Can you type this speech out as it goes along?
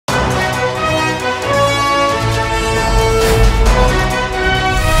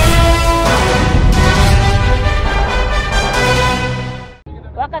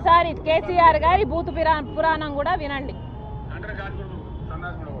కేసీఆర్ గారి భూతు పురాణం కూడా వినండి.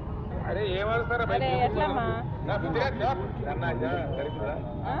 అరే ఏమవుతారా ఎట్లమ్మా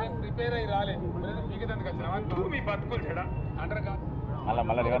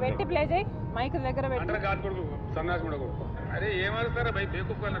పెట్టి ప్లే చేయి మైక్ దగ్గర పెట్టి. సన్నాసి కూడా అరే ఏమవుతారా బై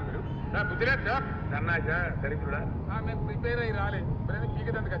బేకూఫ్కోవాలని మీరు నా గుజరాత్ సన్నాసా దరిద్రుడా మేము ప్రిపేర్ అయ్యి రాలే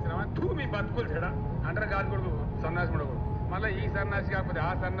పీకదందుకు వచ్చినావా తూ మీ బతుకులు చెడా అంటారు కాదు కొడుకు సన్నాసి కూడా మళ్ళీ ఈ సన్నాసి కాకపోతే ఆ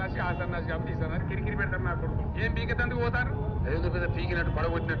సన్నాసి కాకపోతే ఈ సన్నాసి కిరికిరి పెడతారు నా కొడుకు. ఏం పీకదందుకు పోతారు? ఏదో పెద్ద పీకినట్టు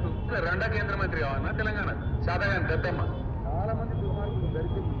పడగొట్టినట్టు. రెండో కేంద్ర మంత్రి కావాలన్నా తెలంగాణ సాధారణ దద్దమ్మ. చాలా మంది దుర్మార్గులు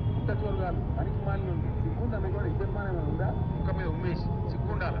దరిద్రులు అనిమాలి సిగ్గుందా కూడా ఇద్దరు ఉందా ముఖ మీద ఉమ్మేసి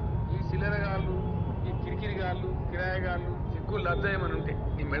సిగ్గుండాల. ఈ సిల్లరగాళ్ళు ఈ కిరికిరిగాళ్ళు కిరాయగాళ్ళు సిగ్గు లబ్జాయమని ఉంటే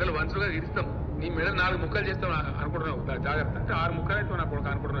నీ మెడలు వంచులుగా ఇస్తాం, నీ మెడలు 4 ముక్కలు చేస్తాం అనుకుంటున్నావు. జాగ్రత్త. అంటే 6 ముక్కలు అయితే నా కొడుకు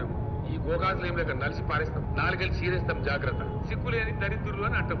అనుకుంటున్నావు. ఈ గోకాసులు ఏం లేక నలిసి పారేస్తాం, 4 కలిసి చీరేస్తాం. జాగ్రత్త. సిగ్గు లేని దరిద్రులు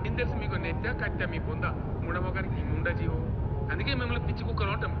అని అంటాం. ఏం తెలుసు మీకు నెత్తా కట్టా మీ పొందా ముండమోకానికి ఈ ముండ జీవో. అందుకే మిమ్మల్ని పిచ్చి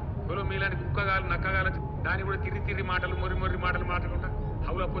కుక్కలు ఉంటాం. ఎవరో మీలాంటి కుక్కగాలు నక్కగాలు దాన్ని కూడా తిరిగి మాటలు మొర్రి మాటలు మాట్లాడుకుంటా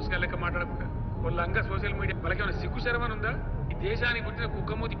హౌలా పోసిగా లెక్క మాట్లాడకుండా వాళ్ళంగా సోషల్ మీడియా వాళ్ళకేమైనా సిగ్గు శరమని ఉందా? ఈ దేశానికి పుట్టిన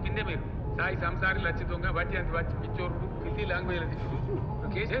కుక్కమూతి పిందే మీరు. సాయి సంసారి లచ్చి దొంగ బట్టి అంత వచ్చి పిచ్చోరుడు హిందీ లాంగ్వేజ్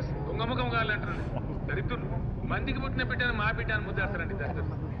కేసెస్ దొంగ ముఖం కావాలంటారు దరిద్రులు. మందికి పుట్టిన బిడ్డను మా బిడ్డను ముద్దేస్తారండి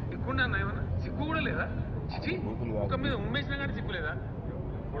దరిద్రులు. సిగ్గుండా ఏమన్నా సిగ్గు కూడా లేదా? చిచి కుక్క మీద ఉమ్మేసినా కానీ సిగ్గు లేదా?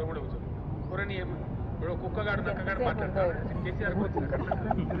 కూడా కూర్చోండి కూరని ఏమో ఇప్పుడు కుక్కగాడు నక్కగాడు మాట్లాడతారు. కేసీఆర్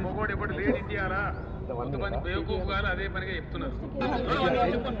మొగోడు ఎప్పుడు లేడు ఇండియాలా కొంతమంది బేవకూఫ్ గారు అదే పనిగా చెప్తున్నారు.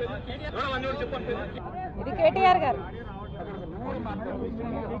 ఇది కేటీఆర్ గారు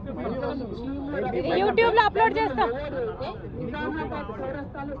యూట్యూబ్ లో అప్లోడ్ చేస్తాం.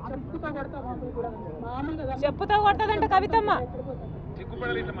 చెప్పుతో కొడతాదంట కవితమ్మ.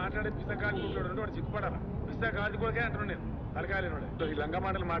 సిగ్గుపడాలి ఇట్లా మాట్లాడే పిసగాజు వాడు సిగ్గుపడాలా? పిసగాజు కూడా అంటున్నాను నేను తలకాయలు ఈ లంగా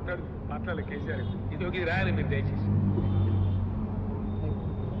మాటలు మాట్లాడాలి కేసీఆర్. ఇది రాయాలి మీరు దయచేసి.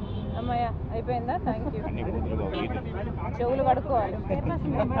 అమ్మయ్య అయిపోయిందా? Thank you. చెవులు కడుక్కోవాలి.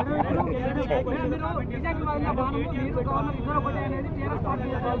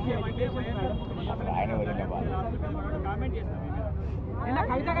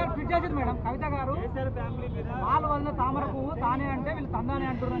 కవిత గారు ట్వీట్ చేశారు మేడం. కవిత గారు వాళ్ళ వల్ల తామర పువ్వు తానే అంటే వీళ్ళు తందానే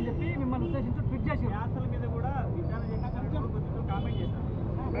అంటారు అని చెప్పి మిమ్మల్ని ఉద్దేశించి ట్వీట్ చేశారు. అసలు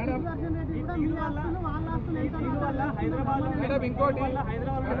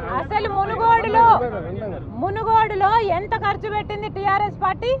మునుగోడులో ఎంత ఖర్చు పెట్టింది టీఆర్ఎస్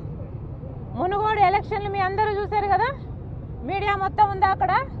పార్టీ? మునుగోడు ఎలక్షన్లు మీ అందరూ చూశారు కదా, మీడియా మొత్తం ఉందా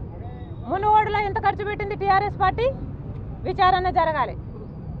అక్కడ? మునుగోడులో ఎంత ఖర్చు పెట్టింది టీఆర్ఎస్ పార్టీ? విచారణ జరగాలి.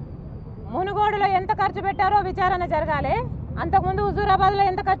 మునుగోడులో ఎంత ఖర్చు పెట్టారో విచారణ జరగాలి. అంతకుముందు హుజూరాబాద్లో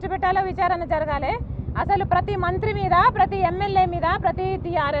ఎంత ఖర్చు పెట్టాలో విచారణ జరగాలి. అసలు ప్రతి మంత్రి మీద, ప్రతి ఎమ్మెల్యే మీద, ప్రతి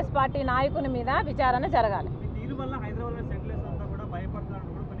టీఆర్ఎస్ పార్టీ నాయకుని మీద విచారణ జరగాలి.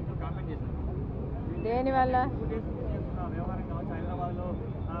 దేనివల్ల?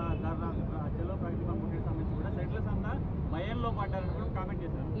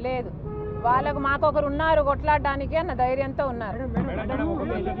 లేదు, వాళ్ళకు మాకొకరు ఉన్నారు కొట్లాడడానికి అన్న ధైర్యంతో ఉన్నారు.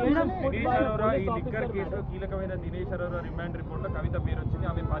 కీలకమైన దినేష్ అరోరా రిమాండ్ రిపోర్ట్ లో కవిత పేరు వచ్చింది.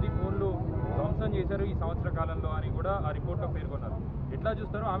 ఆమె 10 ఫోన్లు ధ్వంసం చేశారు ఈ సంవత్సర కాలంలో అని కూడా ఆ రిపోర్ట్ లో పేర్కొన్నారు. ఎట్లా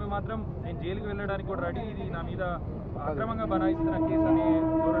చూస్తారు? ఆమె మాత్రం నేను జైలుకి వెళ్ళడానికి కూడా రెడీ, ఇది నా మీద అక్రమంగా బనాయిస్తున్న కేసు అనే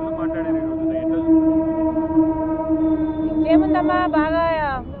ధోరణిలో మాట్లాడారు ఈ రోజు. ఎట్లా ఇంకేముందమ్మా, బాగా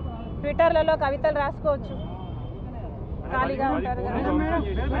ట్విట్టర్లలో కవితలు రాసుకోవచ్చు, ఖాళీగా ఉంటారు కదా.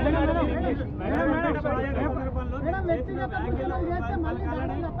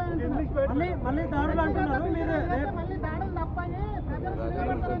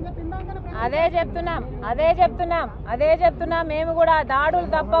 అదే చెప్తున్నాం మేము కూడా. దాడులు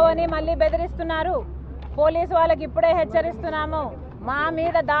తప్పవని మళ్ళీ బెదిరిస్తున్నారు. పోలీసు వాళ్ళకి ఇప్పుడే హెచ్చరిస్తున్నాము. మా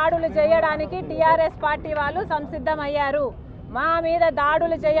మీద దాడులు చేయడానికి టీఆర్ఎస్ పార్టీ వాళ్ళు సంసిద్ధమయ్యారు. మా మీద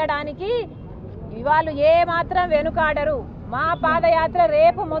దాడులు చేయడానికి వాళ్ళు ఏ మాత్రం వెనుకాడరు. మా పాదయాత్ర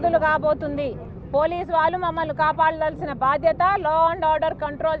రేపు మొదలు కాబోతుంది. పోలీసు వాళ్ళు మమ్మల్ని కాపాడాల్సిన బాధ్యత, లా అండ్ ఆర్డర్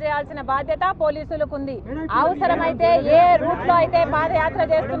కంట్రోల్ చేయాల్సిన బాధ్యత పోలీసులకు ఉంది. అవసరమైతే ఏ రూట్ లో అయితే పాదయాత్ర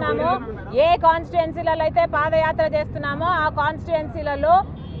చేస్తున్నామో, ఏ కాన్స్టిట్యుయెన్సీలలో అయితే పాదయాత్ర చేస్తున్నామో ఆ కాన్స్టిట్యుయెన్సీలలో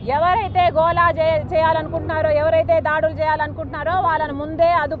ఎవరైతే గోలా చేయాలనుకుంటున్నారో, ఎవరైతే దాడులు చేయాలనుకుంటున్నారో వాళ్ళని ముందే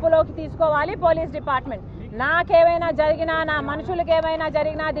అదుపులోకి తీసుకోవాలి పోలీస్ డిపార్ట్మెంట్. నాకేమైనా జరిగినా, నా మనుషులకు ఏమైనా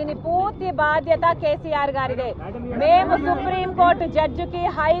జరిగినా దీని పూర్తి బాధ్యత కేసీఆర్ గారిదే. మేము సుప్రీంకోర్టు జడ్జికి,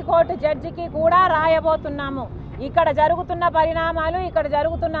 హైకోర్టు జడ్జికి కూడా రాయబోతున్నాము. ఇక్కడ జరుగుతున్న పరిణామాలు, ఇక్కడ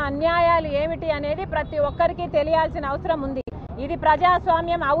జరుగుతున్న అన్యాయాలు ఏమిటి అనేది ప్రతి ఒక్కరికి తెలియాల్సిన అవసరం ఉంది. ఇది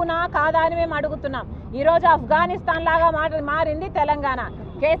ప్రజాస్వామ్యం అవునా కాదా అని మేము అడుగుతున్నాం. ఈరోజు ఆఫ్ఘనిస్తాన్ లాగా మారింది తెలంగాణ.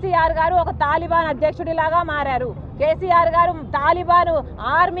 కేసీఆర్ గారు ఒక తాలిబాన్ అధ్యక్షుడిలాగా మారారు. కేసీఆర్ గారు తాలిబాన్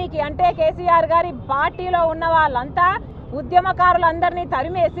ఆర్మీకి అంటే కేసీఆర్ గారి పార్టీలో ఉన్న వాళ్ళంతా ఉద్యమకారులందరినీ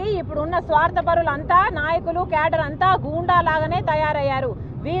తరిమేసి ఇప్పుడున్న స్వార్థపరులంతా నాయకులు కేడర్ అంతా గూండా లాగానే తయారయ్యారు.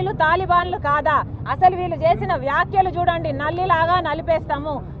 వీళ్ళు తాలిబాన్లు కాదా? అసలు వీళ్ళు చేసిన వ్యాఖ్యలు చూడండి. నల్లిలాగా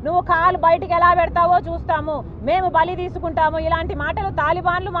నలిపేస్తాము, నువ్వు కాలు బయటికి ఎలా పెడతావో చూస్తాము, మేము బలి తీసుకుంటాము, ఇలాంటి మాటలు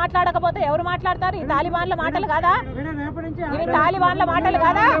తాలిబాన్లు మాట్లాడకపోతే ఎవరు మాట్లాడతారు? ఈ తాలిబాన్ల మాటలు కాదా? ఇవి తాలిబాన్ల మాటలు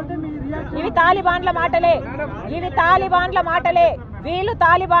కాదా? ఇవి తాలిబాన్ల మాటలే, ఇవి తాలిబాన్ల మాటలే. వీళ్ళు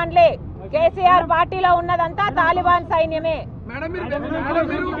తాలిబాన్లే. కేసీఆర్ పార్టీలో ఉన్నదంతా Taliban సైన్యమే.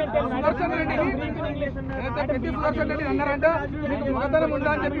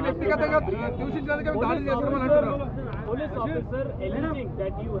 Police officer alleging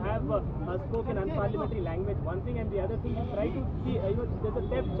that you have spoken unparliamentary language, one thing, and the other thing you try to see, there's a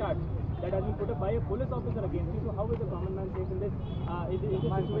theft charge that has been put up by a police officer against you. So how is the common man safe in this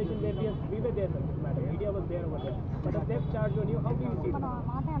situation where we were there, madam, media was there over there, but a theft charge on you, how do you see it?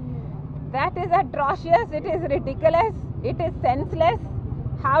 That is atrocious, it is ridiculous, it is senseless.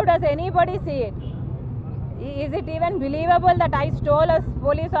 How does anybody see it? Is it even believable that I stole a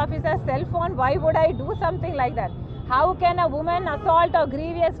police officer's cell phone? Why would I do something like that? How can a woman assault or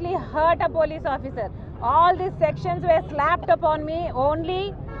grievously hurt a police officer? All these sections were slapped upon me only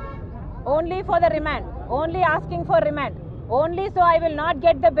for the remand, only asking for remand, only so I will not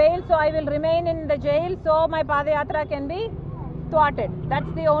get the bail, so I will remain in the jail, so my Padayatra can be thwarted.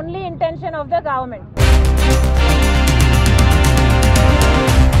 That's the only intention of the government.